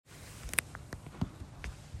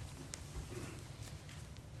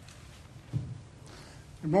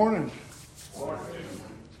Good morning.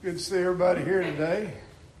 It's good to see everybody here today.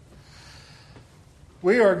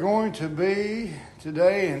 We are going to be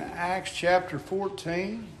today in Acts chapter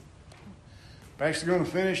 14. We're actually going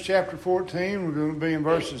to finish chapter 14. We're going to be in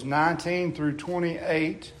verses 19 through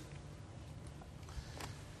 28.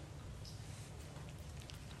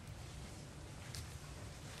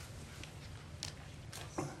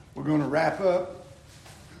 We're going to wrap up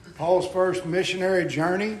Paul's first missionary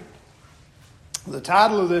journey. The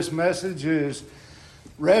title of this message is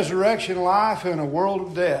Resurrection Life in a World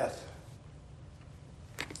of Death.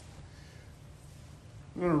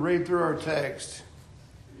 We're going to read through our text.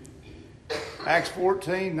 Acts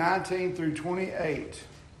 14, 19 through 28.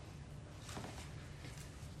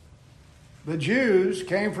 The Jews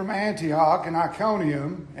came from Antioch and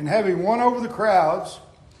Iconium, and having won over the crowds,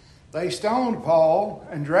 they stoned Paul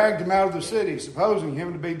and dragged him out of the city, supposing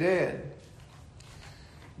him to be dead.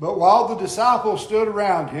 But while the disciples stood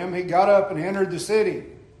around him, he got up and entered the city.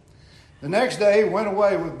 The next day he went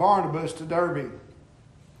away with Barnabas to Derbe.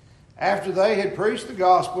 After they had preached the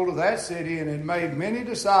gospel to that city and had made many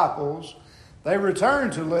disciples, they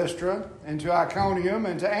returned to Lystra and to Iconium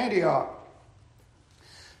and to Antioch,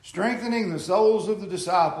 strengthening the souls of the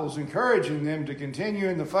disciples, encouraging them to continue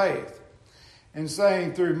in the faith, and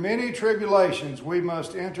saying, through many tribulations we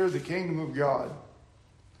must enter the kingdom of God.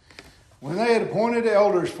 When they had appointed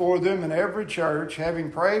elders for them in every church,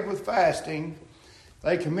 having prayed with fasting,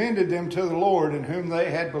 they commended them to the Lord in whom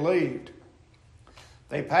they had believed.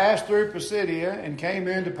 They passed through Pisidia and came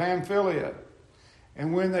into Pamphylia.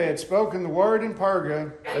 And when they had spoken the word in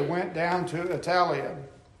Perga, they went down to Attalia.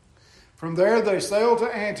 From there they sailed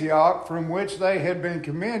to Antioch, from which they had been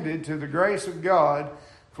commended to the grace of God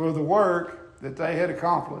for the work that they had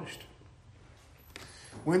accomplished.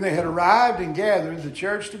 When they had arrived and gathered the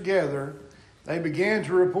church together, they began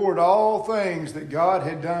to report all things that God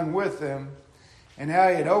had done with them, and how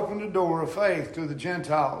he had opened a door of faith to the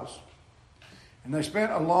Gentiles. And they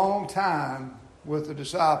spent a long time with the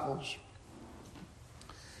disciples.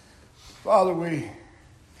 Father, we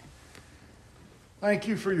thank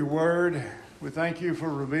you for your word. We thank you for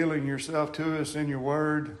revealing yourself to us in your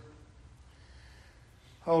word.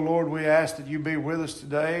 Oh, Lord, we ask that you be with us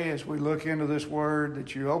today as we look into this word,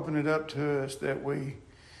 that you open it up to us, that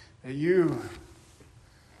you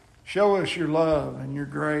show us your love and your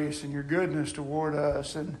grace and your goodness toward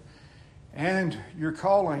us and your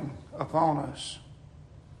calling upon us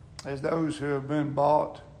as those who have been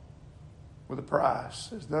bought with a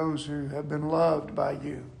price, as those who have been loved by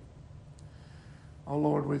you. Oh,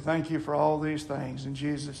 Lord, we thank you for all these things. In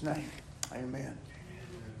Jesus' name, amen.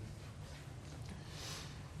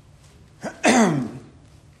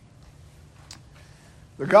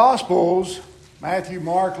 The Gospels, Matthew,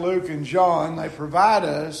 Mark, Luke, and John, they provide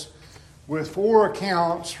us with 4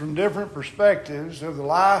 accounts from different perspectives of the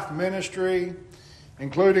life, ministry,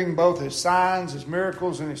 including both his signs, his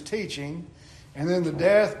miracles, and his teaching, and then the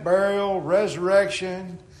death, burial,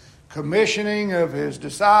 resurrection, commissioning of his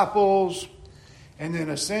disciples, and then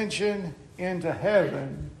ascension into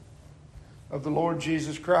heaven of the Lord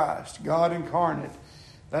Jesus Christ, God incarnate.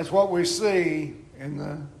 That's what we see in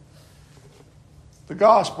the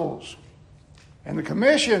Gospels. And the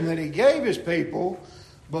commission that he gave his people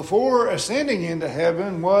before ascending into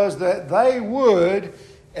heaven was that they would,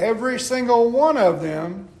 every single one of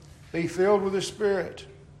them, be filled with the Spirit.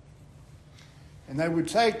 And they would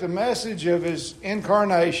take the message of his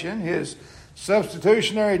incarnation, his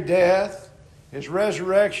substitutionary death, his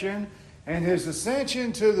resurrection, and his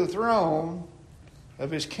ascension to the throne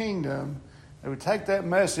of his kingdom. They would take that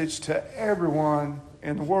message to everyone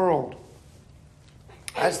in the world.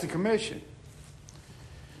 That's the commission.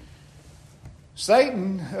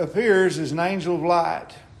 Satan appears as an angel of light.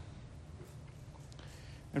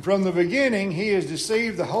 And from the beginning, he has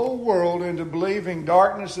deceived the whole world into believing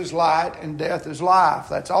darkness is light and death is life.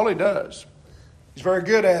 That's all he does. He's very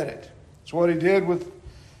good at it. It's what he did with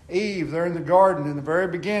Eve there in the garden in the very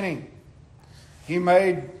beginning. He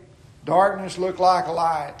made darkness look like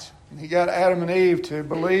light. And he got Adam and Eve to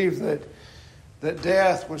believe that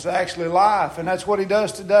death was actually life. And that's what he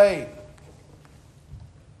does today.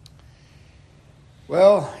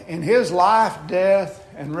 Well, in his life, death,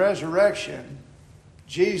 and resurrection,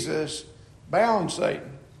 Jesus bound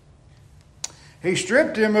Satan. He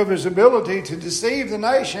stripped him of his ability to deceive the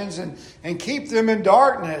nations and keep them in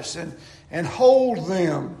darkness and hold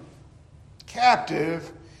them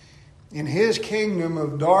captive in his kingdom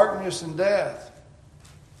of darkness and death.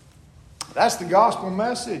 That's the gospel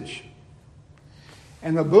message.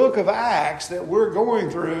 And the book of Acts that we're going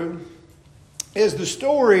through is the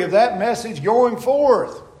story of that message going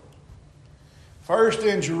forth. First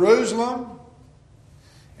in Jerusalem,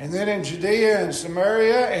 and then in Judea and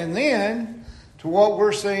Samaria, and then to what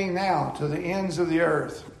we're seeing now, to the ends of the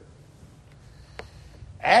earth.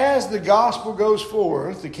 As the gospel goes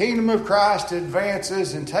forth, the kingdom of Christ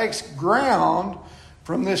advances and takes ground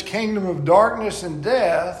from this kingdom of darkness and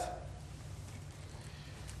death.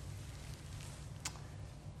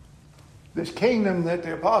 This kingdom that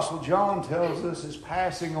the Apostle John tells us is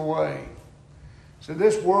passing away. So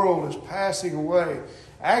this world is passing away.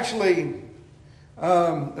 Actually,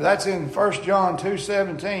 that's in 1 John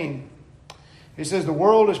 2:17. He says, the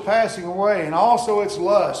world is passing away, and also its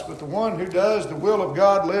lust, but the one who does the will of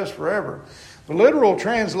God lives forever. The literal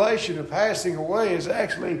translation of passing away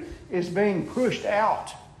is being pushed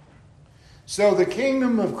out. So the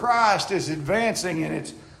kingdom of Christ is advancing, and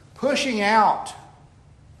it's pushing out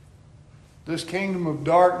this kingdom of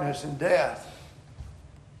darkness and death.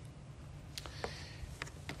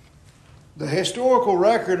 The historical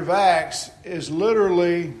record of Acts is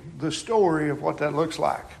literally the story of what that looks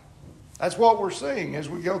like. That's what we're seeing as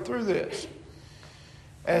we go through this.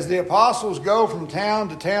 As the apostles go from town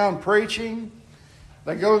to town preaching,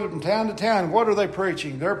 they go from town to town. What are they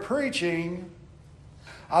preaching? They're preaching.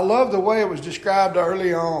 I love the way it was described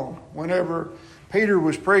early on whenever Peter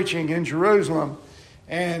was preaching in Jerusalem.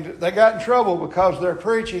 And they got in trouble because they're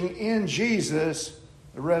preaching in Jesus,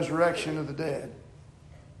 the resurrection of the dead.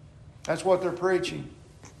 That's what they're preaching.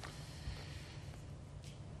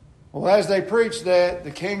 Well, as they preach that,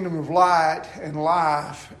 the kingdom of light and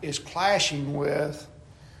life is clashing with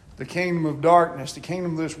the kingdom of darkness, the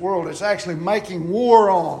kingdom of this world. It's actually making war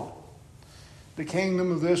on the kingdom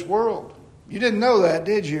of this world. You didn't know that,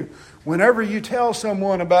 did you? Whenever you tell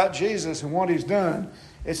someone about Jesus and what he's done,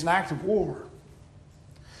 it's an act of war.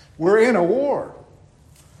 We're in a war.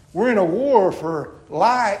 We're in a war for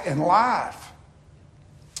light and life.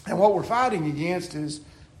 And what we're fighting against is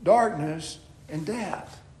darkness and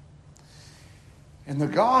death. And the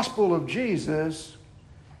gospel of Jesus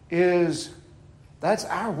that's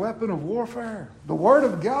our weapon of warfare. The word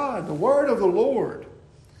of God, the word of the Lord.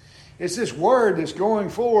 It's this word that's going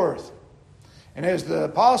forth. And as the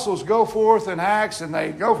apostles go forth in Acts and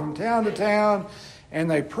they go from town to town and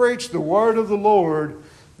they preach the word of the Lord,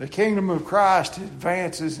 the kingdom of Christ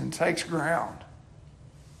advances and takes ground.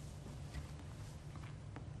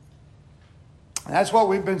 And that's what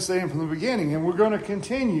we've been seeing from the beginning, and we're going to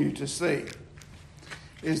continue to see,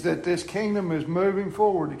 is that this kingdom is moving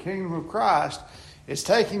forward. The kingdom of Christ is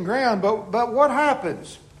taking ground. But what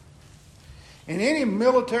happens? In any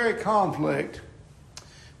military conflict,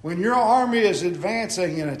 when your army is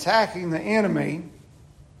advancing and attacking the enemy,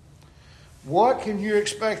 what can you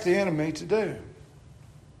expect the enemy to do?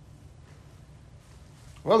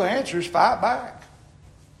 Well, the answer is fight back.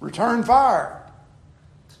 Return fire.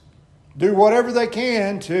 Do whatever they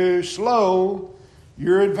can to slow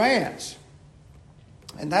your advance.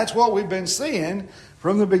 And that's what we've been seeing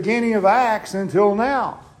from the beginning of Acts until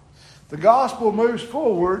now. The gospel moves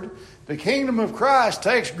forward. The kingdom of Christ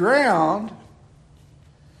takes ground.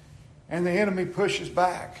 And the enemy pushes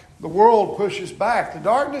back. The world pushes back. The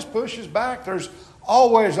darkness pushes back. There's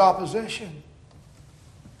always opposition.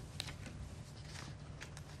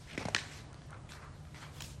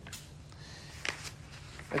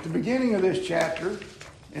 At the beginning of this chapter,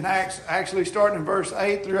 in Acts, actually starting in verse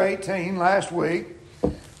 8 through 18 last week,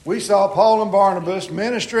 we saw Paul and Barnabas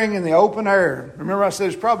ministering in the open air. Remember I said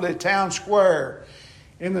it's probably a town square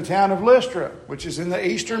in the town of Lystra, which is in the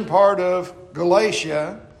eastern part of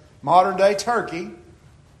Galatia, modern-day Turkey.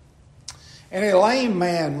 And a lame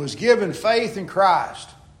man was given faith in Christ.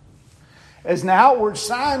 As an outward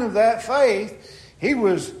sign of that faith, he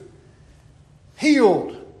was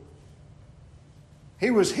healed. He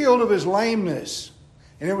was healed of his lameness.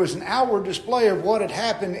 And it was an outward display of what had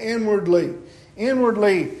happened inwardly.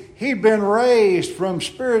 Inwardly, he'd been raised from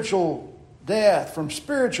spiritual death, from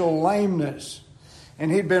spiritual lameness.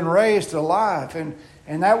 And he'd been raised to life. And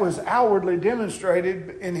that was outwardly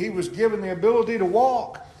demonstrated. And he was given the ability to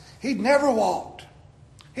walk. He'd never walked.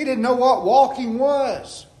 He didn't know what walking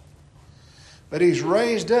was. But he's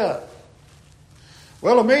raised up.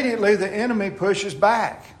 Well, immediately the enemy pushes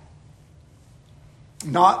back.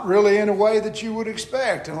 Not really in a way that you would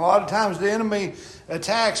expect. And a lot of times the enemy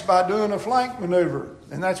attacks by doing a flank maneuver.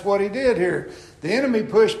 And that's what he did here. The enemy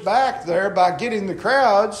pushed back there by getting the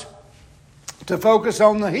crowds to focus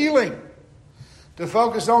on the healing, to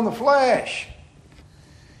focus on the flesh.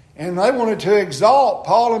 And they wanted to exalt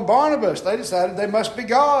Paul and Barnabas. They decided they must be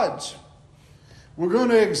gods. We're going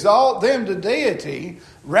to exalt them to deity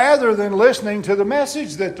rather than listening to the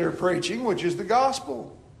message that they're preaching, which is the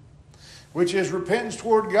gospel. which is repentance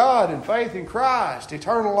toward God and faith in Christ,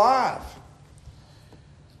 eternal life.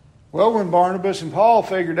 Well, when Barnabas and Paul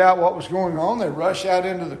figured out what was going on, they rushed out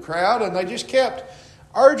into the crowd and they just kept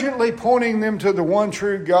urgently pointing them to the one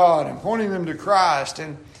true God and pointing them to Christ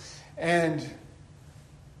and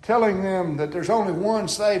telling them that there's only one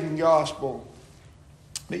saving gospel.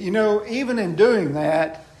 But even in doing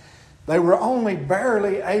that, they were only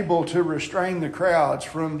barely able to restrain the crowds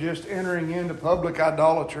from just entering into public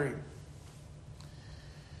idolatry.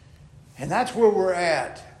 And that's where we're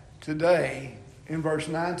at today in verse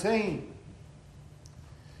 19.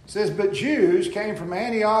 It says, "But Jews came from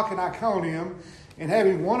Antioch and Iconium, and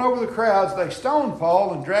having won over the crowds, they stoned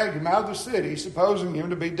Paul and dragged him out of the city, supposing him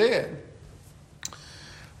to be dead."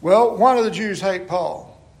 Well, why do the Jews hate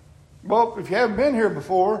Paul? Well, if you haven't been here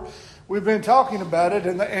before, we've been talking about it,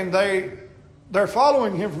 and they're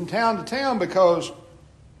following him from town to town because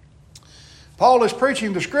Paul is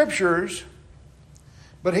preaching the Scriptures,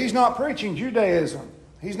 but he's not preaching Judaism.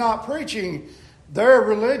 He's not preaching their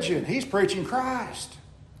religion. He's preaching Christ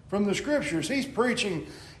from the Scriptures. He's preaching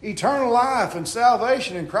eternal life and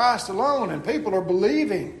salvation in Christ alone, and people are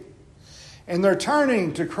believing. And they're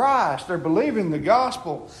turning to Christ. They're believing the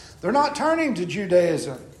gospel. They're not turning to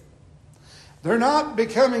Judaism. They're not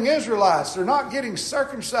becoming Israelites. They're not getting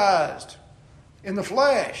circumcised in the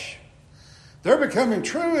flesh. They're becoming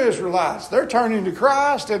true Israelites. They're turning to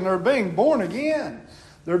Christ and they're being born again.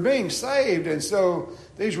 They're being saved. And so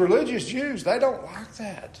these religious Jews, they don't like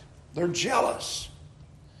that. They're jealous.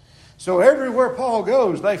 So everywhere Paul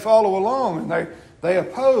goes, they follow along and they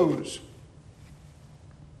oppose.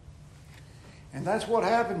 And that's what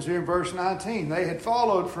happens here in verse 19. They had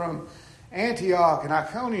followed from Antioch and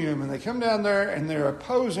Iconium, and they come down there and they're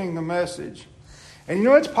opposing the message. And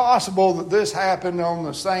it's possible that this happened on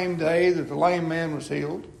the same day that the lame man was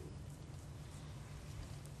healed.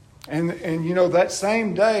 And that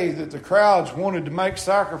same day that the crowds wanted to make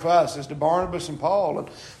sacrifices to Barnabas and Paul. And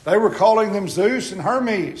they were calling them Zeus and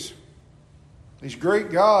Hermes, these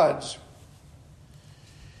Greek gods.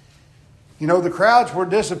 The crowds were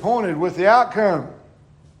disappointed with the outcome.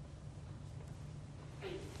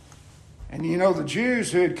 And the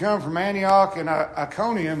Jews who had come from Antioch and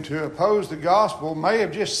Iconium to oppose the gospel may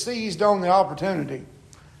have just seized on the opportunity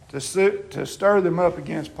to stir them up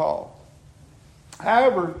against Paul.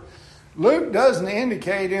 However, Luke doesn't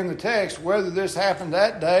indicate in the text whether this happened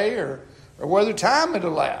that day or whether time had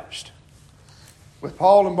elapsed, with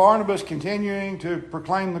Paul and Barnabas continuing to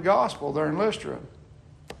proclaim the gospel there in Lystra.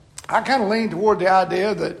 I kind of lean toward the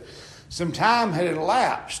idea that some time had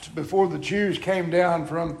elapsed before the Jews came down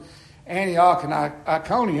from Antioch and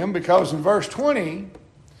Iconium, because in verse 20,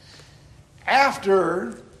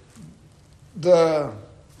 after the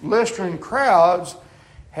Lystran crowds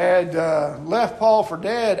had left Paul for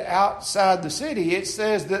dead outside the city, it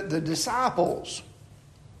says that the disciples,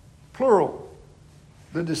 plural,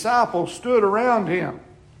 the disciples stood around him.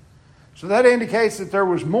 So that indicates that there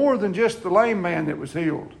was more than just the lame man that was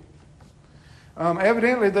healed.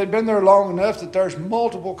 Evidently, they'd been there long enough that there's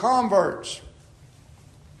multiple converts.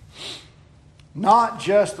 Not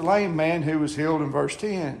just the lame man who was healed in verse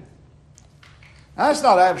 10. Now, that's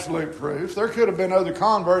not absolute proof. There could have been other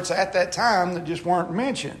converts at that time that just weren't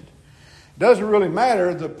mentioned. It doesn't really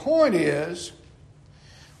matter. The point is,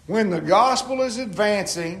 when the gospel is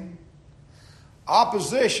advancing,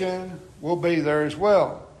 opposition will be there as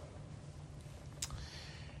well.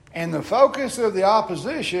 And the focus of the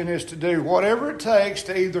opposition is to do whatever it takes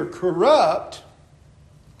to either corrupt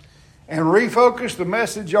and refocus the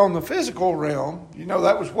message on the physical realm.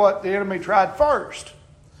 That was what the enemy tried first.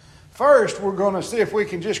 First, we're going to see if we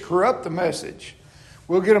can just corrupt the message.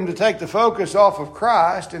 We'll get them to take the focus off of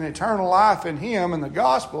Christ and eternal life in Him and the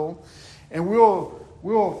gospel, and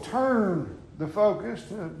we'll turn the focus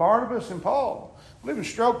to Barnabas and Paul. We'll even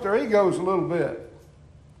stroke their egos a little bit.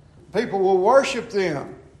 People will worship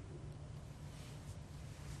them.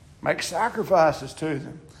 Make sacrifices to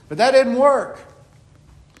them. But that didn't work.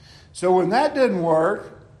 So when that didn't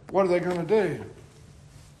work, what are they going to do?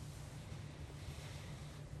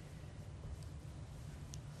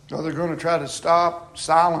 So they're going to try to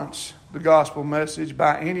silence the gospel message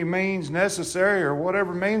by any means necessary or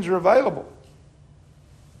whatever means are available.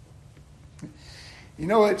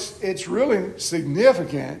 It's really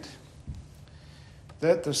significant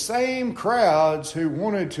that the same crowds who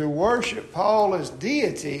wanted to worship Paul as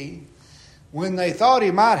deity, when they thought he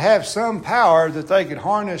might have some power that they could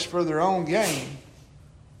harness for their own gain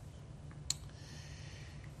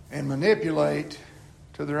and manipulate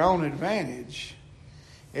to their own advantage,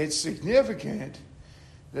 it's significant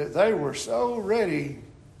that they were so ready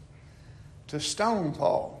to stone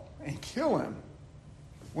Paul and kill him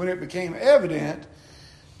when it became evident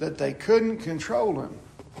that they couldn't control him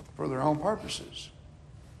for their own purposes.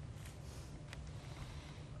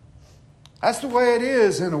 That's the way it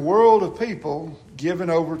is in a world of people given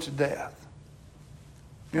over to death.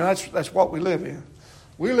 You know, that's what we live in.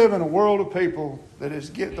 We live in a world of people that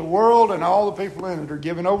is the world and all the people in it are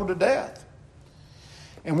given over to death.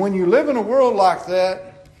 And when you live in a world like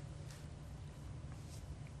that,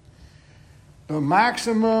 the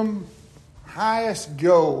maximum, highest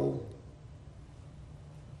goal,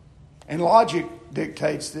 and logic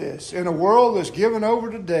dictates this, in a world that's given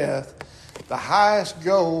over to death, the highest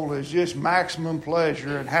goal is just maximum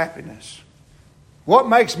pleasure and happiness. What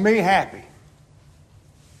makes me happy?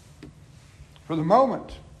 For the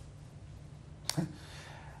moment.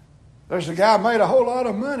 There's a guy made a whole lot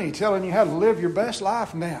of money telling you how to live your best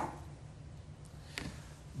life now.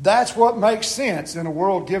 That's what makes sense in a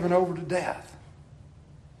world given over to death.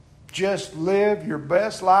 Just live your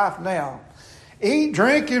best life now. Eat,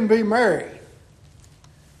 drink, and be merry.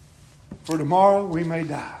 For tomorrow we may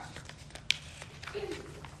die.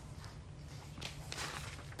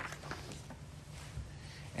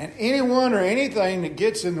 And anyone or anything that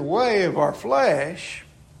gets in the way of our flesh,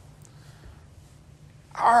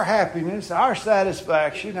 our happiness, our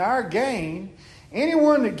satisfaction, our gain,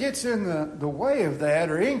 anyone that gets in the way of that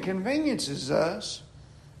or inconveniences us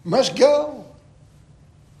must go.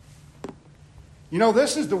 You know,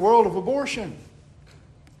 this is the world of abortion.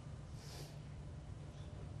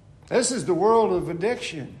 This is the world of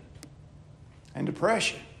addiction and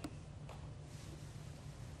depression.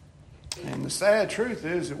 And the sad truth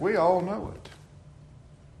is that we all know it.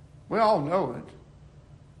 We all know it.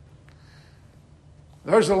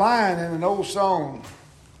 There's a line in an old song.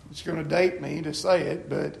 It's going to date me to say it,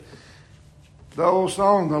 but the old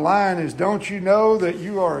song, the line is, "Don't you know that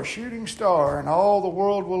you are a shooting star and all the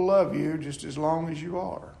world will love you just as long as you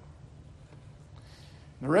are?"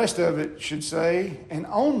 The rest of it should say, "And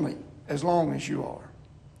only as long as you are."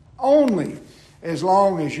 Only as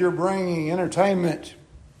long as you're bringing entertainment,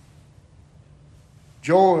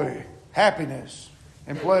 joy, happiness,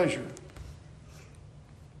 and pleasure.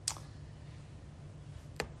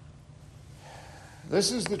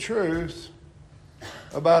 This is the truth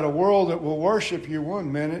about a world that will worship you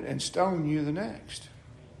one minute and stone you the next.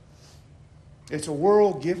 It's a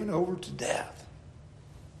world given over to death.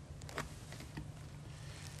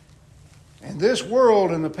 And this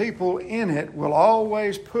world and the people in it will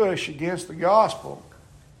always push against the gospel.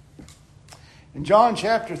 In John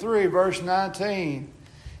chapter 3, verse 19,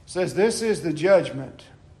 it says, "This is the judgment,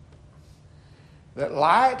 that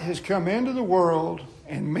light has come into the world,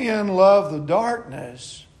 and men love the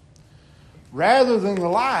darkness rather than the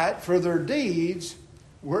light, for their deeds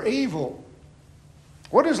were evil."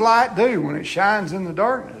 What does light do when it shines in the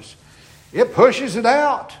darkness? It pushes it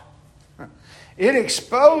out. It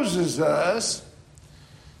exposes us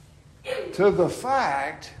to the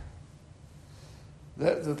fact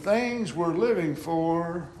that the things we're living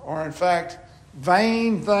for are in fact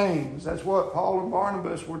vain things. That's what Paul and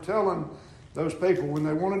Barnabas were telling those people when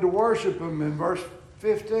they wanted to worship him in verse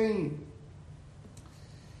 15.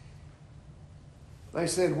 They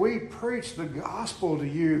said, "We preach the gospel to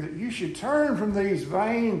you that you should turn from these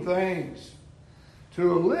vain things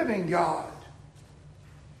to a living God."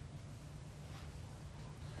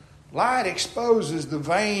 Light exposes the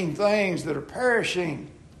vain things that are perishing,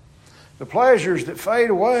 the pleasures that fade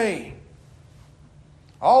away,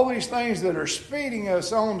 all these things that are speeding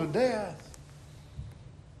us on to death.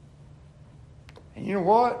 And you know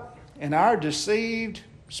what? In our deceived,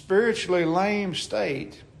 spiritually lame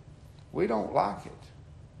state, we don't like it.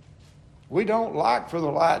 We don't like for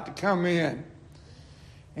the light to come in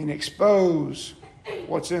and expose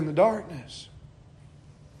what's in the darkness.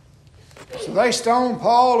 So they stoned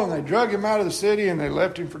Paul and they drug him out of the city and they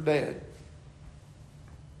left him for dead.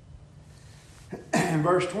 And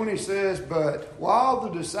verse 20 says, "But while the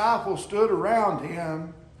disciples stood around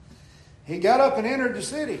him, he got up and entered the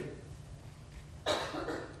city.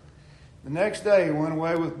 The next day he went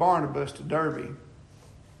away with Barnabas to Derbe."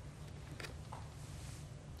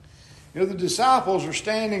 You know, the disciples are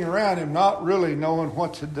standing around him not really knowing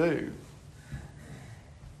what to do.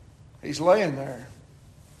 He's laying there,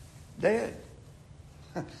 dead.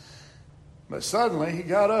 But suddenly he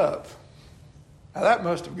got up. Now that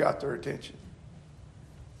must have got their attention.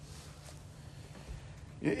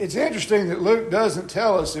 It's interesting that Luke doesn't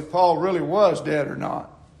tell us if Paul really was dead or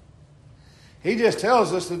not. He just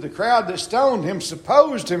tells us that the crowd that stoned him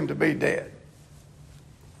supposed him to be dead.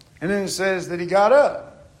 And then it says that he got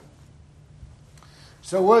up.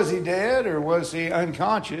 So was he dead or was he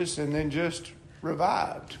unconscious and then just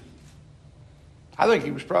revived? I think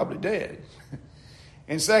he was probably dead.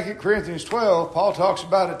 In 2 Corinthians 12, Paul talks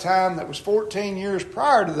about a time that was 14 years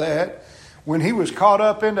prior to that when he was caught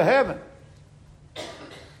up into heaven.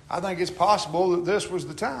 I think it's possible that this was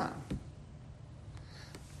the time.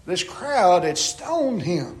 This crowd had stoned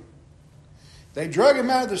him. They drug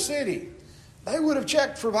him out of the city. They would have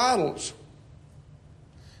checked for vitals.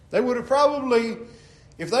 They would have probably,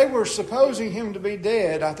 if they were supposing him to be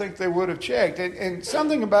dead, I think they would have checked. And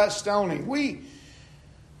something about stoning. We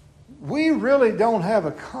really don't have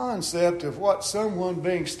a concept of what someone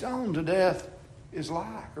being stoned to death is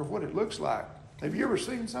like or what it looks like. Have you ever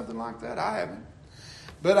seen something like that? I haven't.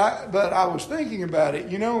 But I was thinking about it.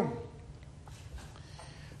 You know,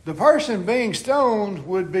 the person being stoned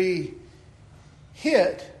would be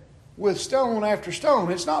hit with stone after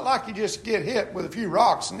stone. It's not like you just get hit with a few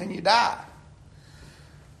rocks and then you die.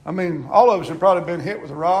 I mean, all of us have probably been hit with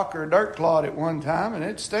a rock or a dirt clod at one time, and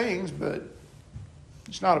it stings, but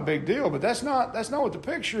it's not a big deal. But that's not what the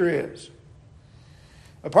picture is.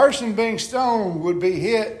 A person being stoned would be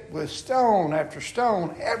hit with stone after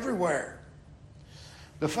stone everywhere.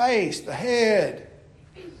 The face, the head,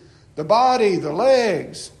 the body, the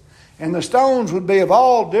legs, and the stones would be of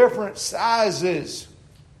all different sizes.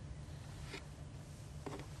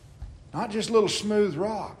 Not just little smooth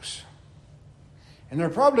rocks. And they're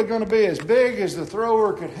probably going to be as big as the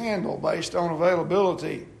thrower could handle based on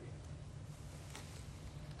availability.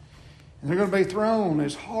 And they're going to be thrown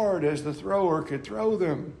as hard as the thrower could throw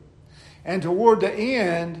them. And toward the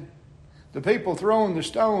end, the people throwing the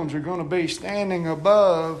stones are going to be standing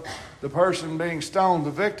above the person being stoned.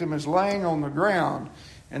 The victim is laying on the ground,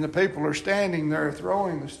 and the people are standing there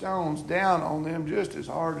throwing the stones down on them just as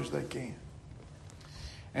hard as they can.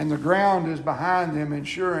 And the ground is behind them,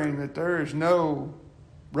 ensuring that there is no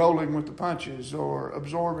rolling with the punches or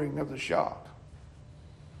absorbing of the shock.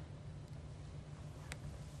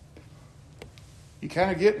 You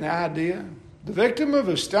kind of get an idea? The victim of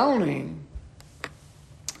a stoning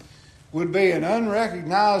would be an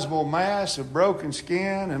unrecognizable mass of broken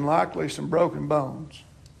skin and likely some broken bones.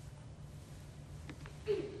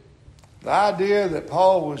 The idea that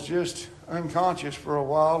Paul was just unconscious for a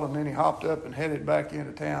while and then he hopped up and headed back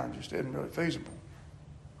into town just isn't really feasible.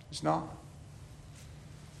 It's not.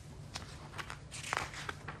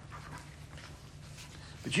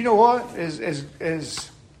 But you know what?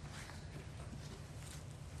 As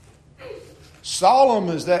solemn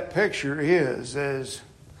as that picture is, as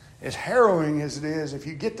harrowing as it is, if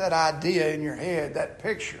you get that idea in your head, that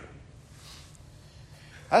picture,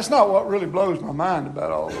 that's not what really blows my mind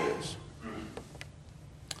about all this.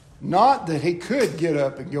 Not that he could get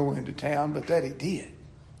up and go into town, but that he did.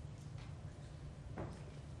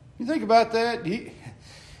 You think about that?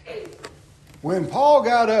 When Paul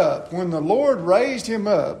got up, when the Lord raised him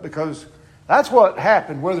up, because that's what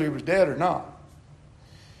happened whether he was dead or not.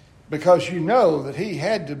 Because you know that he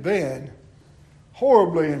had to have been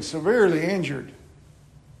horribly and severely injured,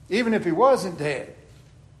 even if he wasn't dead.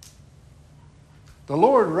 The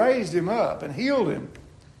Lord raised him up and healed him.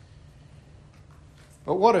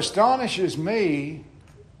 But what astonishes me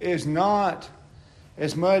is not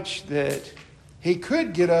as much that he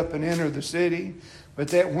could get up and enter the city, but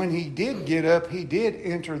that when he did get up, he did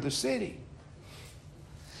enter the city.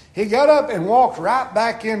 He got up and walked right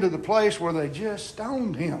back into the place where they just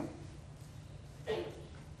stoned him.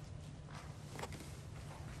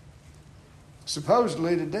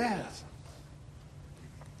 Supposedly to death.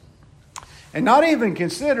 And not even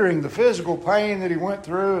considering the physical pain that he went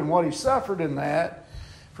through and what he suffered in that,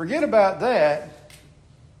 forget about that.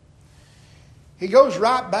 He goes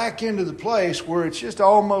right back into the place where it's just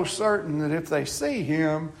almost certain that if they see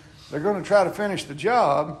him, they're going to try to finish the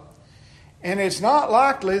job. And it's not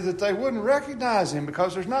likely that they wouldn't recognize him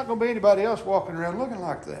because there's not going to be anybody else walking around looking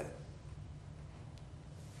like that.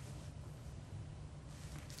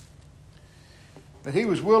 But he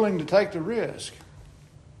was willing to take the risk.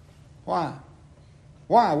 Why?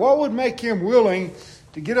 Why? What would make him willing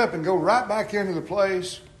to get up and go right back into the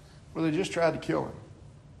place where they just tried to kill him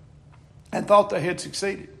and thought they had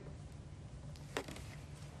succeeded?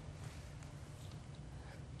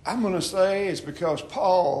 I'm going to say it's because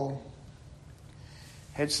Paul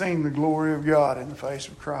had seen the glory of God in the face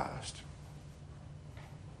of Christ.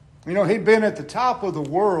 You know, he'd been at the top of the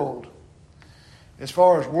world as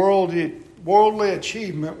far as worldly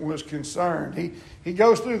achievement was concerned. He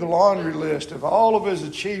goes through the laundry list of all of his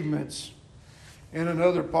achievements in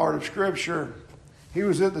another part of Scripture. He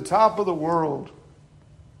was at the top of the world.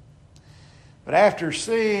 But after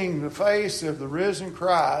seeing the face of the risen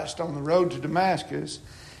Christ on the road to Damascus,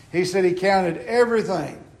 he said he counted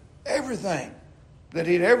everything that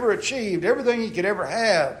he'd ever achieved, everything he could ever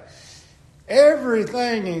have,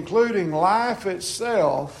 everything, including life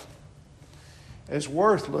itself, as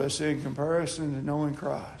worthless in comparison to knowing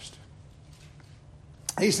Christ.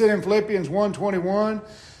 He said in Philippians 1:21,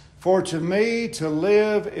 "For to me to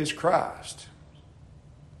live is Christ,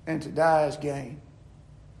 and to die is gain."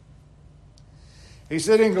 He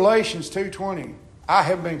said in Galatians 2:20, "I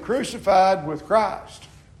have been crucified with Christ."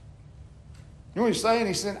 You know what he's saying?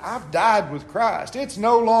 He's saying, I've died with Christ. It's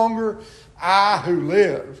no longer I who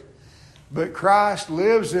live, but Christ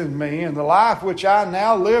lives in me. And the life which I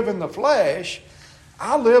now live in the flesh,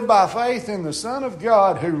 I live by faith in the Son of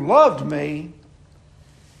God who loved me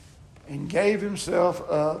and gave himself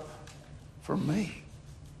up for me.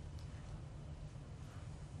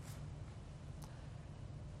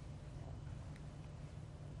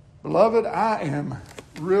 Beloved, I am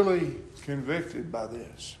really convicted by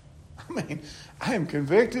this. I am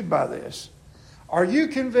convicted by this. Are you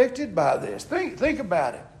convicted by this? Think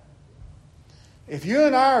about it. If you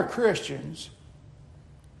and I are Christians,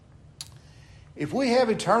 if we have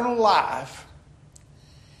eternal life,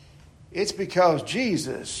 it's because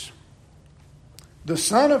Jesus, the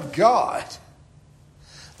Son of God,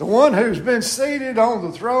 the one who's been seated on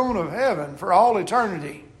the throne of heaven for all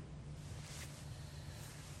eternity,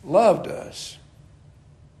 loved us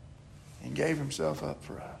and gave himself up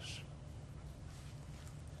for us.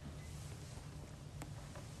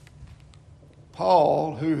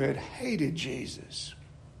 Paul, who had hated Jesus,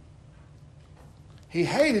 he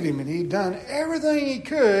hated him, and he'd done everything he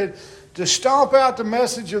could to stomp out the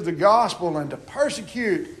message of the gospel and to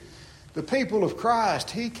persecute the people of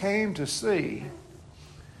Christ. He came to see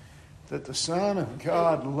that the Son of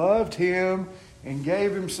God loved him and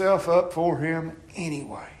gave himself up for him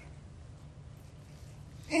anyway.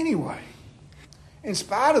 Anyway, in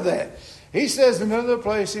spite of that, he says in another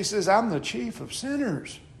place, he says, I'm the chief of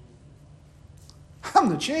sinners. I'm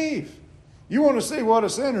the chief. You want to see what a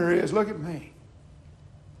sinner is? Look at me.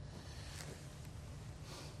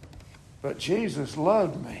 But Jesus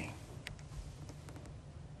loved me.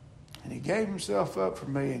 And he gave himself up for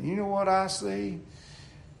me. And you know what I see?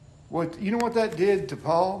 You know what that did to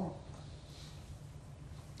Paul?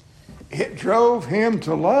 It drove him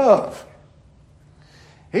to love.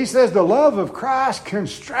 He says the love of Christ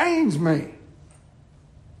constrains me.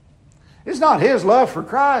 It's not his love for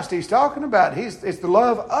Christ he's talking about. It's the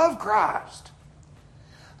love of Christ.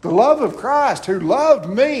 The love of Christ who loved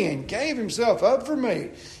me and gave himself up for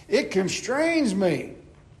me. It constrains me.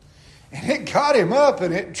 And it got him up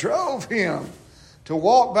and it drove him to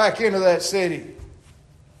walk back into that city.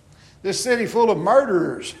 This city full of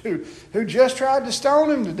murderers who just tried to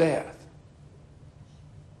stone him to death.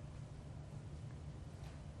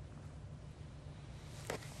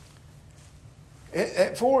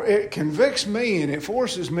 It convicts me and it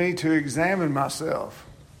forces me to examine myself.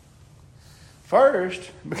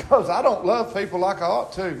 First, because I don't love people like I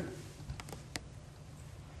ought to.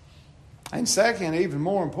 And second, even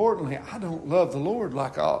more importantly, I don't love the Lord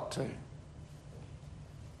like I ought to.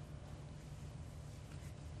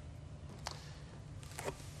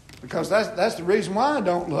 Because that's the reason why I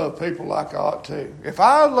don't love people like I ought to. If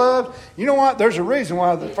I loved, you know what? There's a reason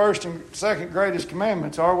why the first and second greatest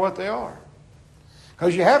commandments are what they are.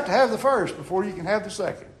 Because you have to have the first before you can have the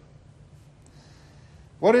second.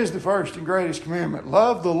 What is the first and greatest commandment?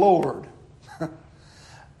 Love the Lord.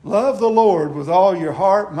 Love the Lord with all your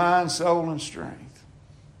heart, mind, soul, and strength.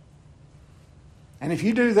 And if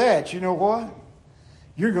you do that, you know what?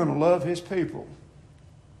 You're going to love his people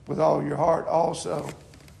with all your heart also.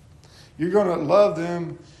 You're going to love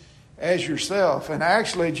them as yourself. And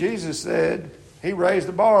actually, Jesus said, he raised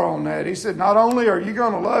the bar on that. He said, not only are you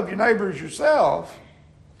going to love your neighbors yourself,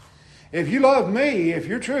 if you love me, if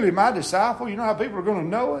you're truly my disciple, you know how people are going to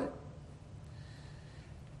know it?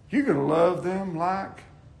 You're going to love them like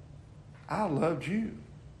I loved you.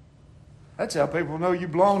 That's how people know you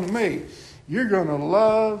belong to me. You're going to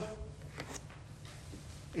love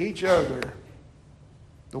each other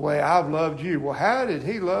the way I've loved you. Well, how did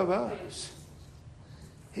he love us?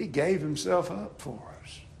 He gave himself up for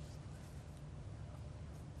us.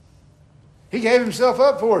 He gave himself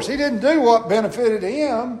up for us. He didn't do what benefited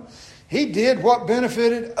him. He did what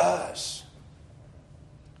benefited us.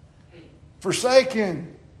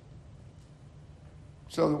 Forsaken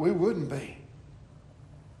so that we wouldn't be.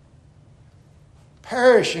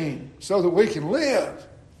 Perishing so that we can live.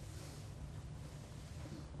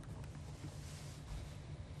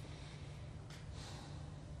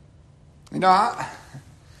 You know,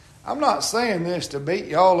 I'm not saying this to beat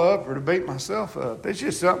y'all up or to beat myself up. It's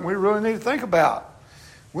just something we really need to think about.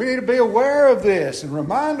 We need to be aware of this and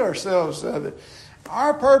remind ourselves of it.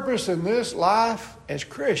 Our purpose in this life as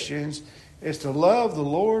Christians is to love the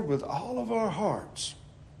Lord with all of our hearts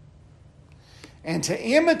and to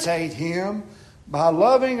imitate Him by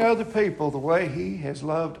loving other people the way He has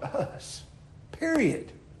loved us.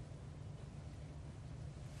 Period.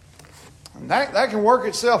 And that can work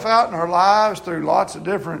itself out in our lives through lots of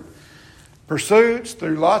different pursuits,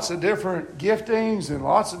 through lots of different giftings and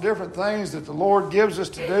lots of different things that the Lord gives us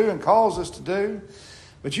to do and calls us to do.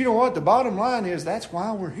 But you know what? The bottom line is that's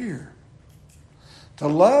why we're here. To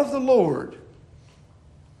love the Lord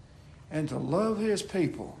and to love His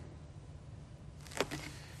people.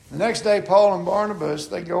 The next day, Paul and Barnabas,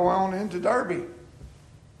 they go on into Derbe.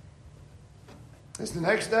 It's the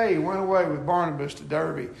next day he went away with Barnabas to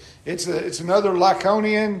Derbe. It's another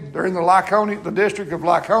Lycaonian. They're in the district of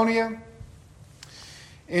Lycaonia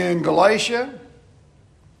in Galatia,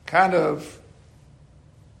 kind of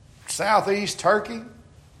southeast Turkey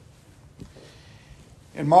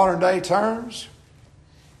in modern day terms.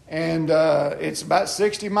 And it's about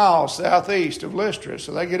 60 miles southeast of Lystra.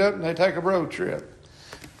 So they get up and they take a road trip.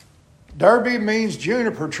 Derbe means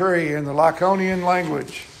juniper tree in the Lycaonian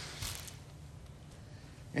language.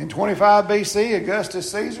 In 25 BC, Augustus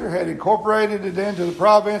Caesar had incorporated it into the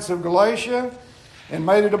province of Galatia and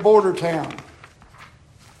made it a border town.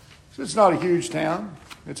 So it's not a huge town.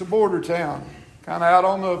 It's a border town, kind of out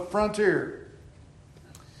on the frontier.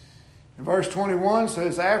 And verse 21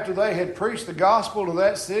 says, after they had preached the gospel to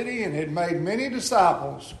that city and had made many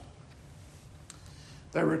disciples,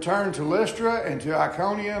 they returned to Lystra and to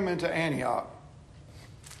Iconium and to Antioch.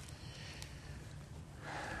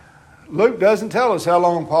 Luke doesn't tell us how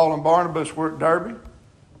long Paul and Barnabas were at Derbe.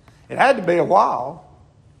 It had to be a while.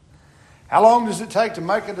 How long does it take to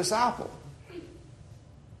make a disciple? It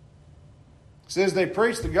says they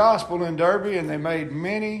preached the gospel in Derbe and they made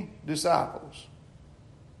many disciples.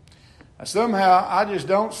 Now, somehow I just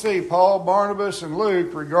don't see Paul, Barnabas, and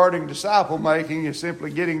Luke regarding disciple making as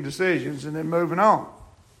simply getting decisions and then moving on.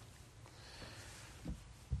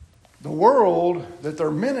 The world that they're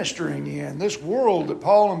ministering in, this world that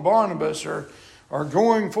Paul and Barnabas are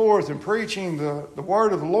going forth and preaching the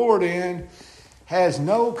word of the Lord in, has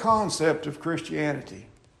no concept of Christianity.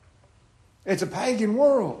 It's a pagan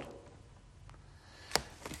world.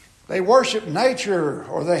 They worship nature,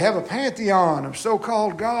 or they have a pantheon of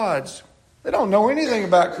so-called gods. They don't know anything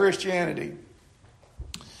about Christianity.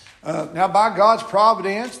 Now, by God's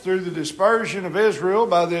providence, through the dispersion of Israel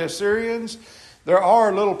by the Assyrians, there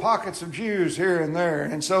are little pockets of Jews here and there.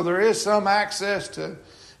 And so there is some access to,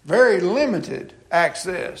 very limited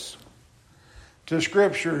access to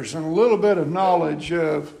scriptures and a little bit of knowledge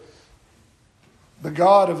of the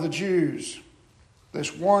God of the Jews,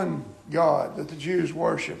 this one God that the Jews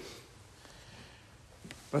worship.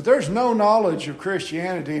 But there's no knowledge of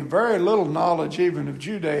Christianity and very little knowledge even of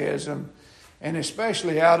Judaism, and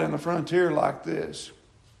especially out in the frontier like this.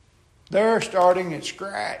 They're starting at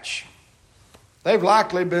scratch. They've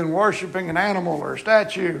likely been worshiping an animal or a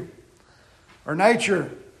statue or nature.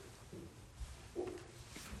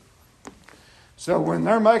 So when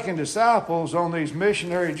they're making disciples on these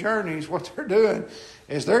missionary journeys, what they're doing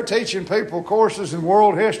is they're teaching people courses in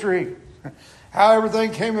world history, how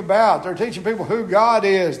everything came about. They're teaching people who God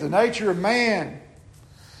is, the nature of man,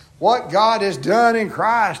 what God has done in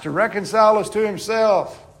Christ to reconcile us to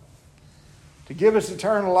Himself, to give us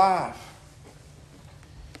eternal life.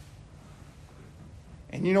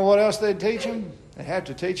 And you know what else they'd teach them? They'd have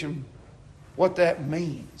to teach them what that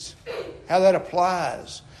means, how that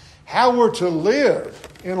applies, how we're to live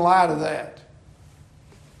in light of that.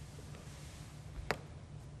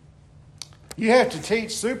 You have to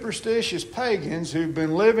teach superstitious pagans who've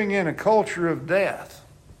been living in a culture of death,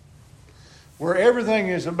 where everything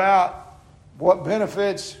is about what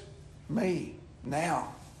benefits me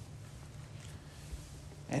now.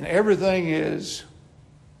 And everything is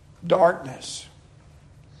darkness.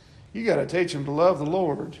 You got to teach them to love the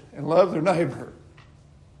Lord and love their neighbor.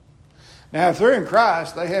 Now, if they're in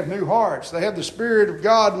Christ, they have new hearts. They have the Spirit of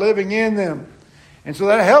God living in them. And so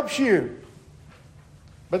that helps you.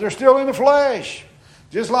 But they're still in the flesh,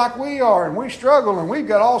 just like we are. And we struggle, and we've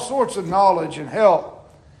got all sorts of knowledge and help.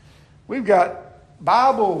 We've got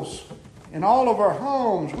Bibles in all of our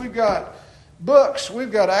homes. We've got books.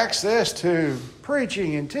 We've got access to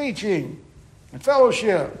preaching and teaching and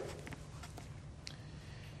fellowship.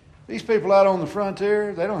 These people out on the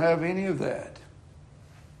frontier, they don't have any of that.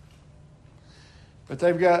 But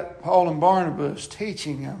they've got Paul and Barnabas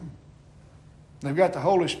teaching them. They've got the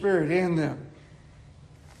Holy Spirit in them.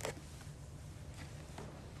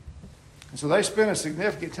 And so they spent a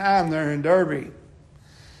significant time there in Derbe,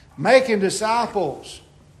 making disciples.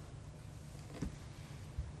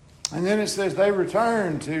 And then it says they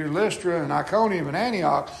returned to Lystra and Iconium and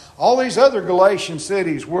Antioch, all these other Galatian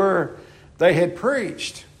cities where they had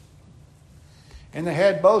preached. And they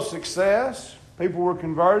had both success, people were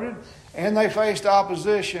converted, and they faced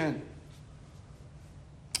opposition.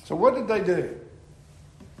 So what did they do?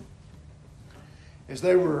 As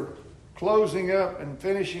they were closing up and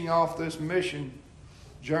finishing off this mission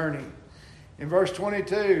journey, in verse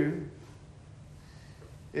 22,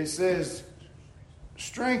 it says,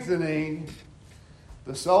 strengthening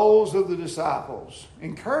the souls of the disciples,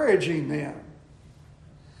 encouraging them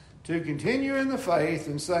to continue in the faith,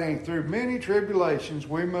 and saying, through many tribulations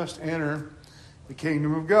we must enter the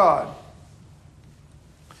kingdom of God.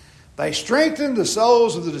 They strengthened the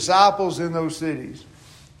souls of the disciples in those cities.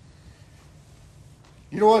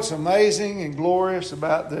 You know what's amazing and glorious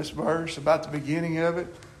about this verse, about the beginning of it?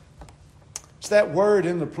 It's that word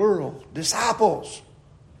in the plural, disciples.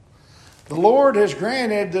 The Lord has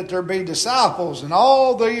granted that there be disciples in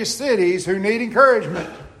all these cities who need encouragement.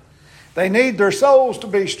 They need their souls to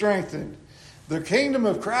be strengthened. The kingdom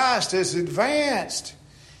of Christ has advanced.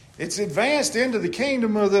 It's advanced into the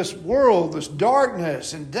kingdom of this world, this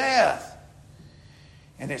darkness and death.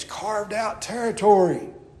 And it's carved out territory.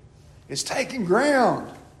 It's taking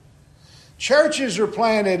ground. Churches are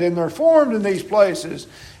planted and they're formed in these places.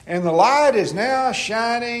 And the light is now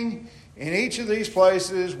shining in each of these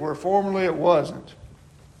places where formerly it wasn't.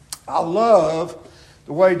 I love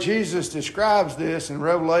the way Jesus describes this in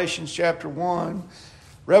Revelation chapter 1.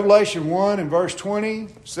 Revelation 1 and verse 20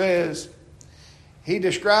 says, he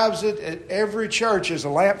describes it at every church as a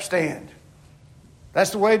lampstand.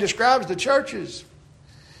 That's the way he describes the churches.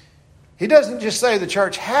 He doesn't just say the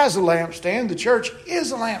church has a lampstand. The church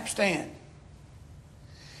is a lampstand.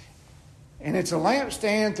 And it's a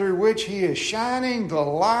lampstand through which he is shining the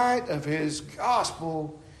light of his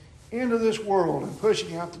gospel into this world and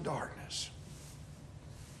pushing out the darkness.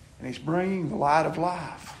 And he's bringing the light of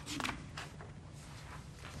life.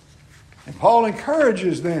 And Paul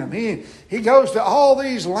encourages them. He goes to all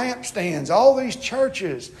these lampstands, all these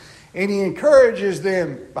churches, and he encourages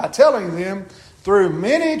them by telling them, through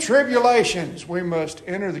many tribulations we must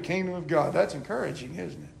enter the kingdom of God. That's encouraging,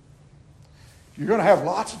 isn't it? You're going to have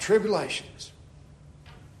lots of tribulations.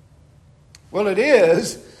 Well, it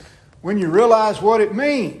is when you realize what it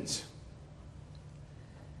means.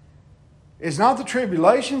 It's not the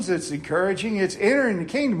tribulations that's encouraging, it's entering the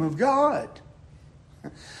kingdom of God.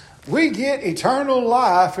 We get eternal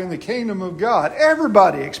life in the kingdom of God.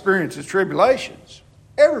 Everybody experiences tribulations.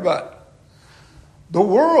 Everybody. The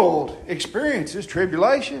world experiences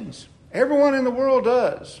tribulations. Everyone in the world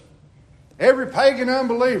does. Every pagan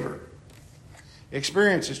unbeliever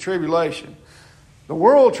experiences tribulation. The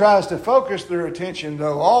world tries to focus their attention,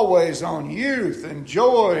 though, always on youth and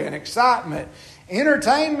joy and excitement,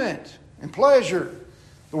 entertainment and pleasure.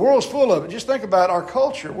 The world's full of it. Just think about our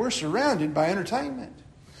culture. We're surrounded by entertainment.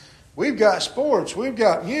 We've got sports, we've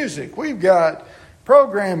got music, we've got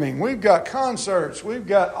programming, we've got concerts, we've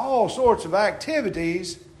got all sorts of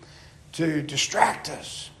activities to distract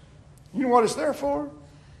us. You know what it's there for?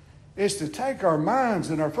 It's to take our minds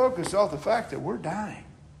and our focus off the fact that we're dying,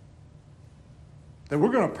 that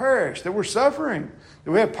we're going to perish, that we're suffering,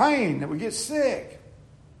 that we have pain, that we get sick,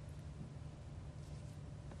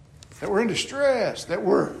 that we're in distress, that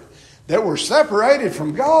we're separated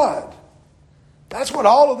from God. That's what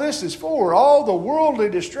all of this is for. All the worldly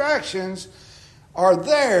distractions are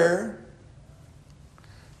there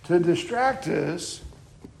to distract us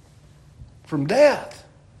from death.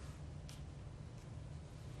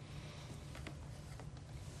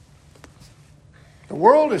 The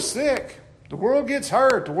world is sick. The world gets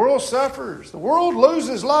hurt. The world suffers. The world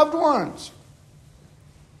loses loved ones.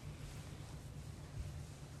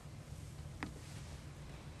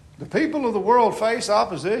 The people of the world face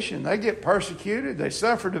opposition. They get persecuted. They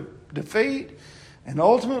suffer defeat. And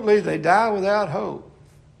ultimately, they die without hope.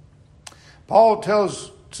 Paul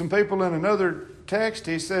tells some people in another text,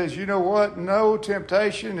 he says, you know what? No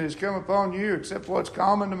temptation has come upon you except what's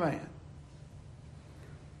common to man.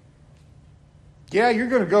 Yeah, you're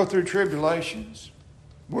going to go through tribulations.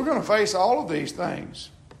 We're going to face all of these things.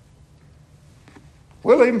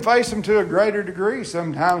 We'll even face them to a greater degree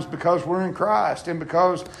sometimes because we're in Christ and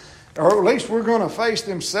because, or at least we're going to face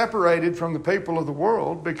them separated from the people of the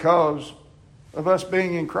world because of us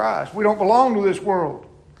being in Christ. We don't belong to this world.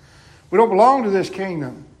 We don't belong to this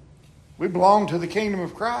kingdom. We belong to the kingdom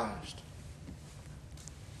of Christ.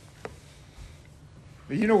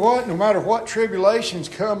 But you know what? No matter what tribulations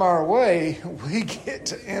come our way, we get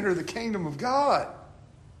to enter the kingdom of God.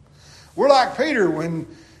 We're like Peter when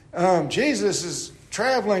Jesus is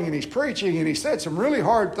traveling and he's preaching and he said some really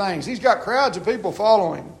hard things. He's got crowds of people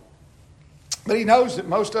following. But he knows that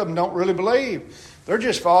most of them don't really believe. They're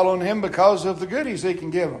just following him because of the goodies he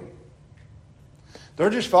can give them. They're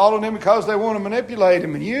just following him because they want to manipulate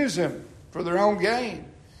him and use him for their own gain.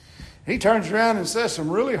 He turns around and says some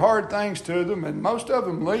really hard things to them, and most of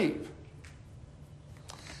them leave.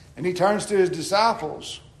 And he turns to his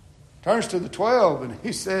disciples, turns to the 12, and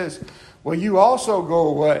he says, well, you also go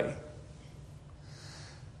away.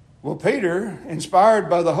 Well, Peter, inspired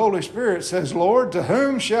by the Holy Spirit, says, Lord, to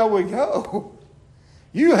whom shall we go?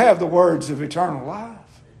 You have the words of eternal life.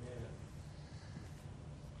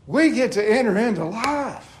 We get to enter into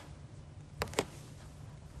life.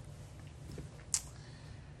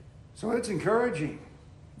 So it's encouraging.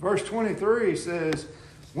 Verse 23 says,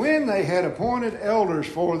 when they had appointed elders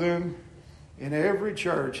for them in every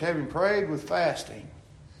church, having prayed with fasting,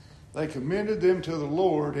 they commended them to the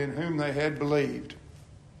Lord in whom they had believed.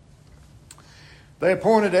 They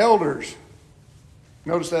appointed elders.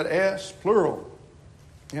 Notice that S, plural,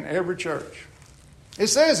 in every church. It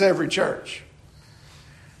says every church.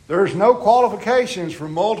 There's no qualifications for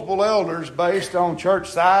multiple elders based on church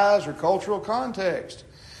size or cultural context.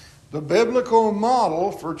 The biblical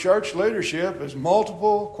model for church leadership is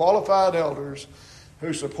multiple qualified elders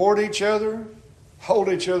who support each other, hold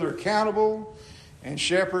each other accountable, and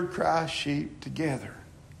shepherd Christ's sheep together.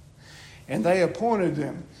 And they appointed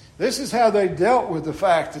them. This is how they dealt with the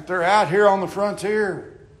fact that they're out here on the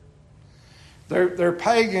frontier. They're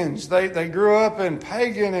pagans. They grew up in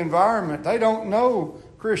pagan environment. They don't know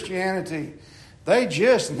Christianity. They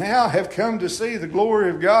just now have come to see the glory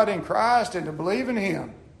of God in Christ and to believe in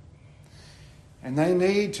Him. And they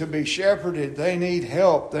need to be shepherded. They need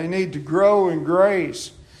help. They need to grow in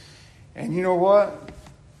grace. And you know what?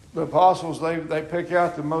 The apostles, they pick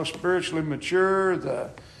out the most spiritually mature,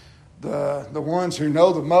 the ones who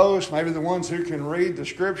know the most, maybe the ones who can read the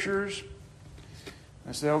scriptures.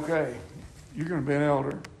 I say, okay, you're going to be an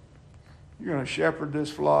elder. You're going to shepherd this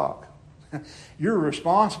flock. You're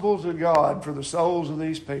responsible to God for the souls of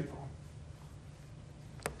these people.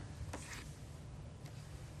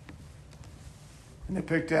 And they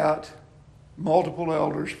picked out multiple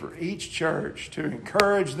elders for each church to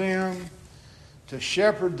encourage them, to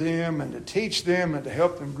shepherd them, and to teach them, and to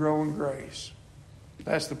help them grow in grace.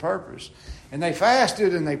 That's the purpose. And they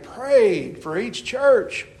fasted and they prayed for each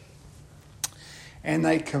church. And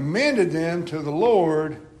they commended them to the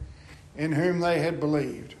Lord in whom they had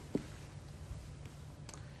believed.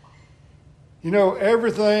 You know,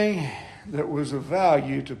 everything that was of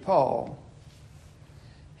value to Paul,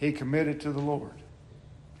 he committed to the Lord.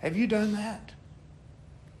 Have you done that?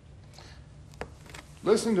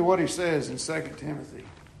 Listen to what he says in 2 Timothy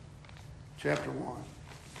chapter 1.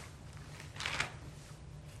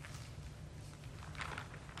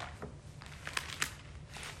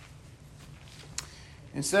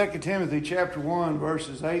 In 2 Timothy chapter 1,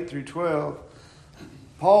 verses 8 through 12,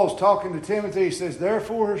 Paul's talking to Timothy. He says,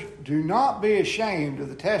 therefore, do not be ashamed of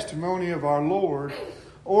the testimony of our Lord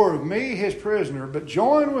or of me, his prisoner, but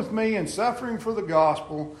join with me in suffering for the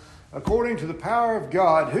gospel according to the power of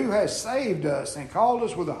God, who has saved us and called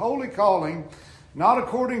us with a holy calling, not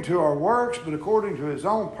according to our works, but according to his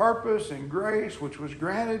own purpose and grace, which was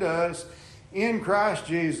granted us in Christ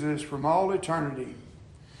Jesus from all eternity,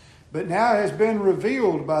 but now has been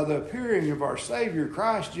revealed by the appearing of our Savior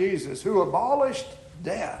Christ Jesus, who abolished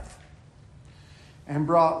death and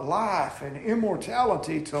brought life and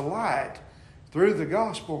immortality to light through the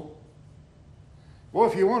gospel. Well,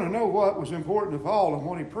 if you want to know what was important to Paul and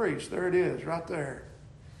what he preached, there it is, right there.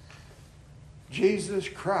 Jesus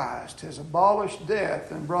Christ has abolished death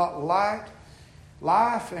and brought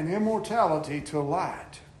life and immortality to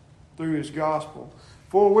light through his gospel,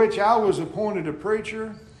 for which I was appointed a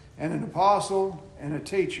preacher and an apostle and a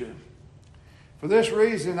teacher. For this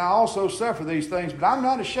reason I also suffer these things, but I'm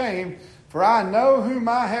not ashamed, for I know whom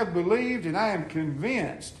I have believed, and I am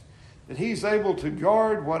convinced that he's able to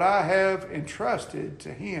guard what I have entrusted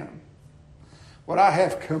to him, what I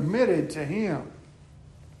have committed to him.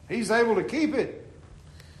 He's able to keep it.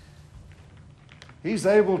 He's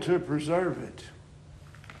able to preserve it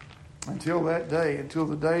until that day, until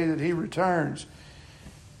the day that he returns.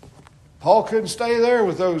 Paul couldn't stay there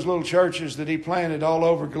with those little churches that he planted all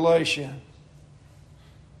over Galatia.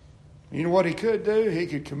 You know what he could do? He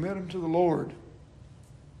could commit them to the Lord.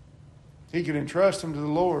 He could entrust them to the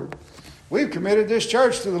Lord. We've committed this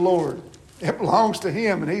church to the Lord. It belongs to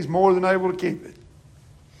him, and he's more than able to keep it.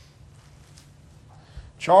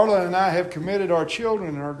 Charla and I have committed our children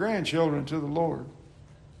and our grandchildren to the Lord.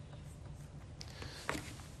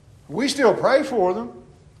 We still pray for them.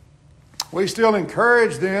 We still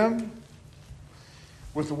encourage them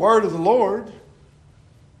with the word of the Lord.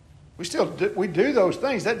 We do those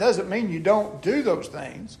things. That doesn't mean you don't do those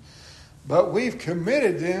things. But we've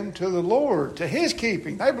committed them to the Lord, to His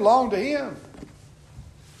keeping. They belong to Him.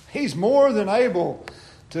 He's more than able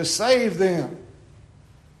to save them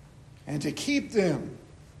and to keep them.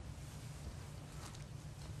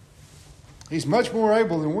 He's much more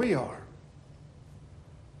able than we are.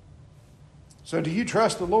 So do you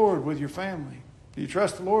trust the Lord with your family? Do you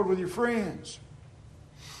trust the Lord with your friends?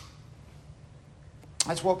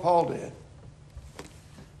 That's what Paul did.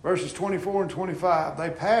 Verses 24 and 25. They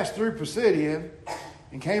passed through Pisidia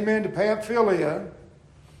and came into Pamphylia.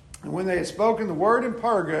 And when they had spoken the word in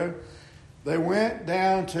Perga, they went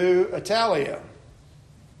down to Attalia.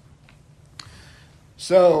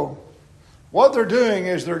 So, what they're doing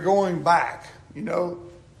is they're going back. You know,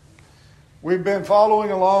 we've been following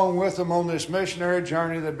along with them on this missionary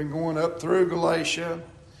journey. They've been going up through Galatia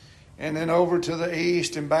and then over to the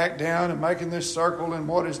east and back down and making this circle in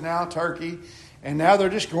what is now Turkey. And now they're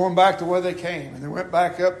just going back the way they came. And they went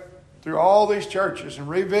back up through all these churches and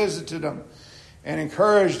revisited them and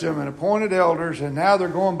encouraged them and appointed elders. And now they're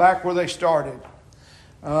going back where they started.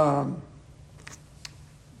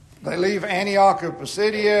 They leave Antioch of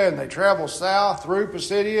Pisidia and they travel south through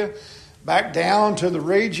Pisidia back down to the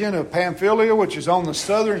region of Pamphylia, which is on the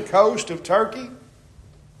southern coast of Turkey.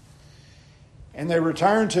 And they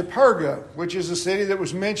return to Perga, which is a city that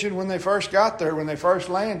was mentioned when they first got there, when they first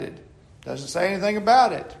landed. Doesn't say anything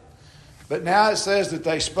about it. But now it says that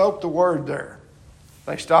they spoke the word there.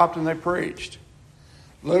 They stopped and they preached.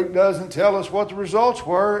 Luke doesn't tell us what the results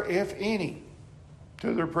were, if any,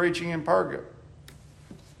 to their preaching in Perga.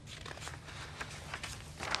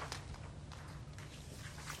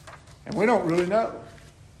 And we don't really know.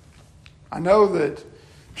 I know that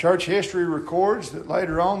church history records that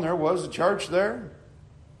later on there was a church there.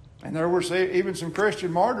 And there were even some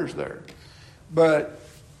Christian martyrs there. But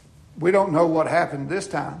we don't know what happened this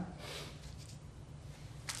time.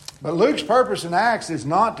 But Luke's purpose in Acts is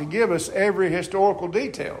not to give us every historical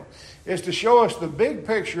detail. It's to show us the big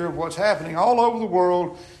picture of what's happening all over the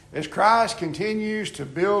world as Christ continues to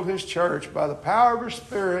build His church by the power of His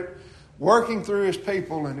Spirit, working through His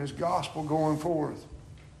people and His gospel going forth.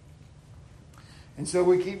 And so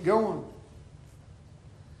we keep going.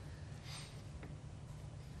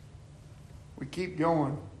 We keep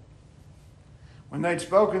going. When they'd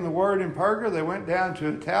spoken the word in Perga, they went down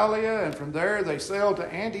to Attalia, and from there they sailed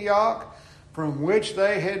to Antioch, from which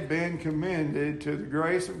they had been commended to the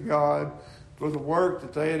grace of God for the work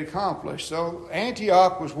that they had accomplished. So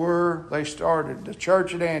Antioch was where they started, the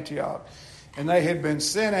church at Antioch. And they had been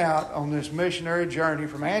sent out on this missionary journey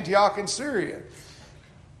from Antioch in Syria,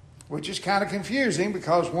 which is kind of confusing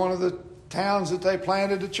because one of the towns that they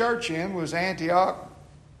planted a church in was Antioch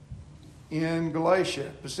in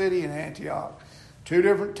Galatia, Pisidia and Antioch. Two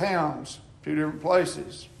different towns, two different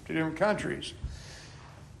places, two different countries.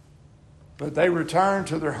 But they returned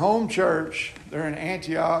to their home church there in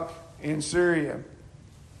Antioch in Syria.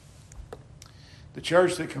 The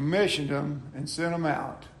church that commissioned them and sent them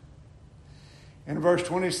out. In verse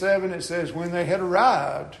 27 it says, when they had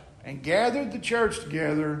arrived and gathered the church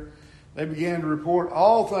together, they began to report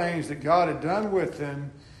all things that God had done with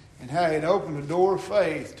them and how He had opened the door of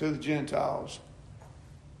faith to the Gentiles.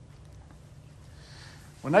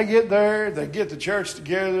 When they get there, they get the church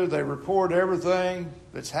together, they report everything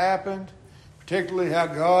that's happened, particularly how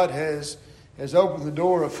God has opened the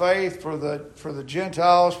door of faith for the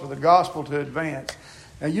Gentiles, for the gospel to advance.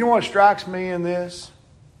 Now, you know what strikes me in this?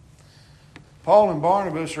 Paul and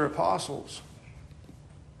Barnabas are apostles.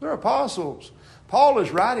 They're apostles. Paul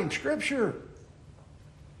is writing Scripture.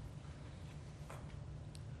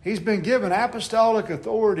 He's been given apostolic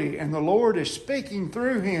authority, and the Lord is speaking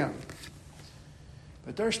through him.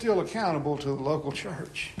 But they're still accountable to the local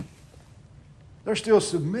church. They're still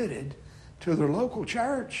submitted to their local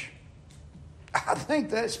church. I think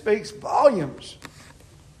that speaks volumes.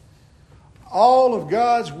 All of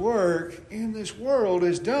God's work in this world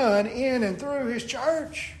is done in and through His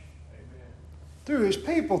church. Amen. Through His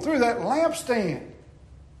people, through that lampstand.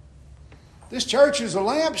 This church is a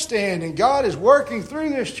lampstand, and God is working through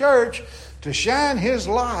this church to shine His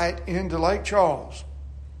light into Lake Charles,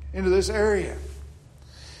 into this area.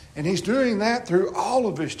 And He's doing that through all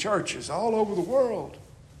of His churches all over the world.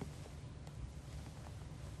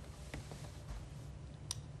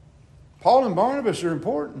 Paul and Barnabas are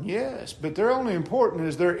important, yes, but they're only important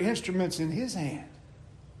as they're instruments in His hand.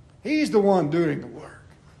 He's the one doing the work.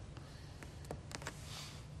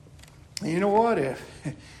 And you know what?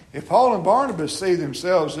 If Paul and Barnabas see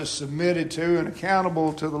themselves as submitted to and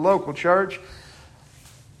accountable to the local church,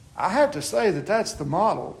 I have to say that that's the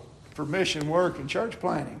model for mission work and church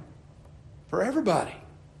planting for everybody.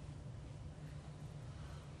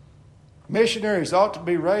 Missionaries ought to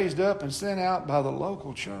be raised up and sent out by the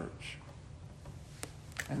local church.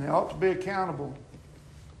 And they ought to be accountable.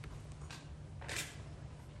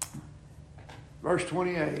 Verse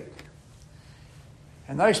 28.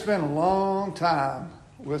 And they spent a long time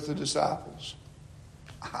with the disciples.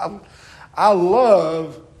 I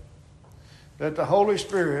love that the Holy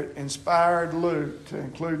Spirit inspired Luke to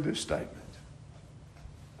include this statement.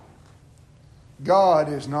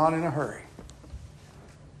 God is not in a hurry.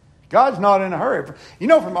 God's not in a hurry. You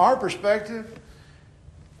know, from our perspective,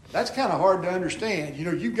 that's kind of hard to understand. You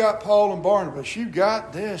know, you've got Paul and Barnabas. You've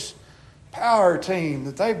got this power team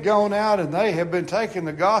that they've gone out and they have been taking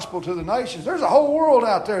the gospel to the nations. There's a whole world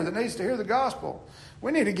out there that needs to hear the gospel.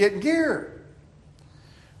 We need to get in gear.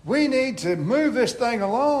 We need to move this thing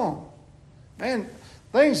along. Man,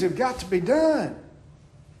 things have got to be done.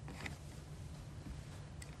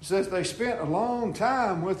 It says they spent a long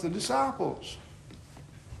time with the disciples.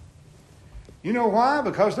 You know why?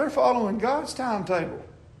 Because they're following God's timetable.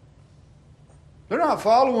 They're not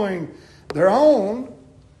following their own.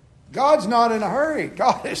 God's not in a hurry.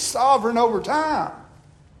 God is sovereign over time.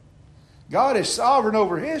 God is sovereign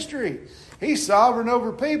over history. He's sovereign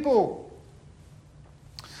over people.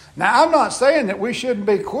 Now, I'm not saying that we shouldn't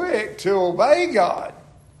be quick to obey God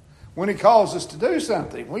when He calls us to do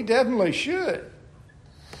something. We definitely should.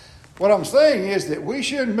 What I'm saying is that we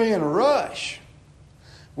shouldn't be in a rush.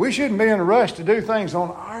 We shouldn't be in a rush to do things on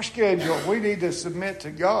our schedule. We need to submit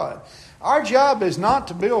to God. Our job is not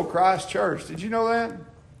to build Christ's church. Did you know that?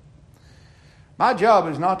 My job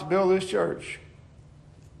is not to build this church.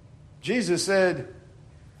 Jesus said,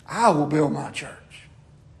 I will build my church.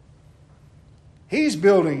 He's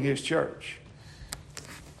building His church.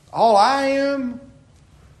 All I am,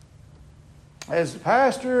 as the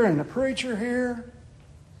pastor and the preacher here,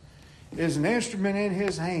 is an instrument in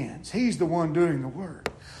His hands. He's the one doing the work.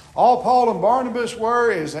 All Paul and Barnabas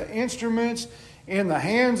were is instruments in the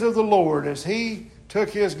hands of the Lord as He took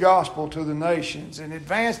His gospel to the nations and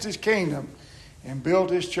advanced His kingdom and built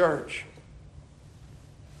His church.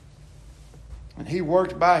 And He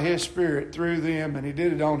worked by His Spirit through them, and He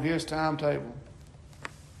did it on His timetable.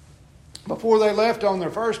 Before they left on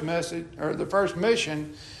their first message or the first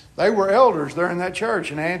mission, they were elders there in that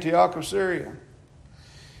church in Antioch of Syria.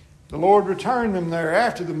 The Lord returned them there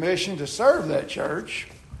after the mission to serve that church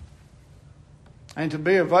and to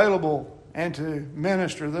be available and to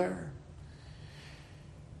minister there.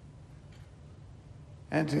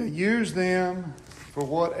 And to use them for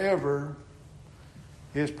whatever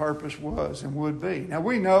His purpose was and would be. Now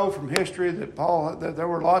we know from history that there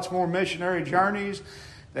were lots more missionary journeys,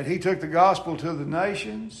 that He took the gospel to the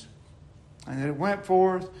nations and that it went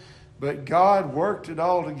forth, but God worked it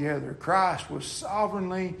all together. Christ was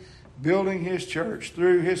sovereignly building His church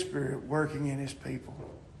through His Spirit, working in His people.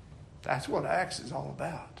 That's what Acts is all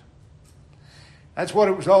about. That's what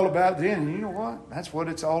it was all about then. And you know what? That's what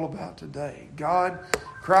it's all about today.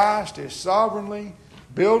 Christ is sovereignly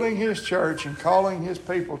building His church and calling His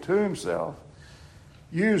people to Himself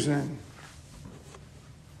using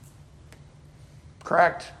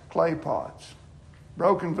cracked clay pots,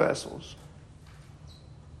 broken vessels.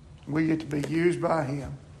 We get to be used by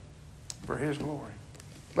Him for His glory.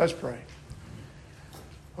 Let's pray.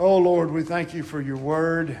 Oh Lord, we thank You for Your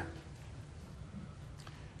word.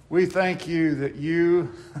 We thank You that You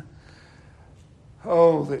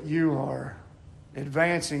are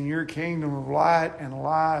advancing Your kingdom of light and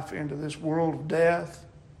life into this world of death.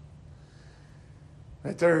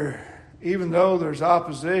 That even though there's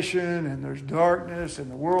opposition and there's darkness and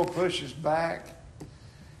the world pushes back,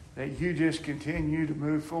 that You just continue to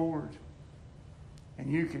move forward.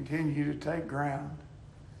 And You continue to take ground.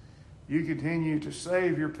 You continue to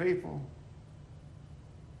save Your people.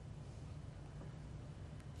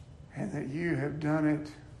 And that You have done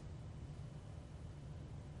it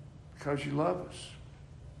because You love us.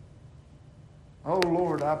 Oh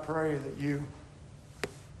Lord, I pray that You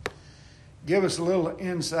give us a little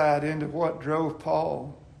insight into what drove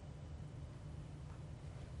Paul.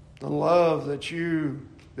 The love that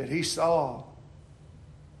he saw,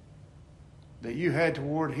 that You had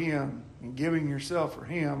toward him and giving Yourself for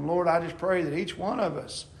him. Lord, I just pray that each one of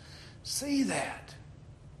us see that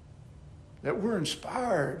we're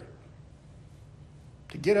inspired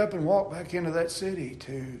to get up and walk back into that city,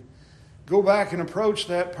 to go back and approach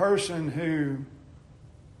that person who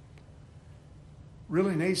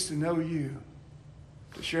really needs to know You,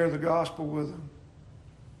 to share the gospel with them.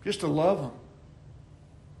 just to love them.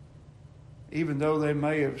 Even though they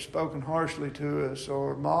may have spoken harshly to us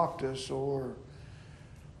or mocked us or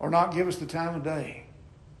not give us the time of day.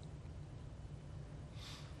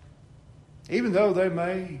 Even though they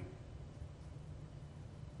may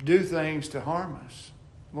do things to harm us.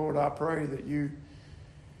 Lord, I pray that you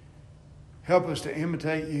help us to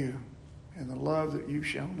imitate you and the love that you've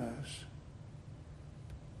shown us.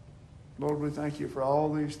 Lord, we thank you for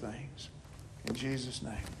all these things. In Jesus'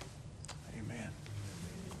 name.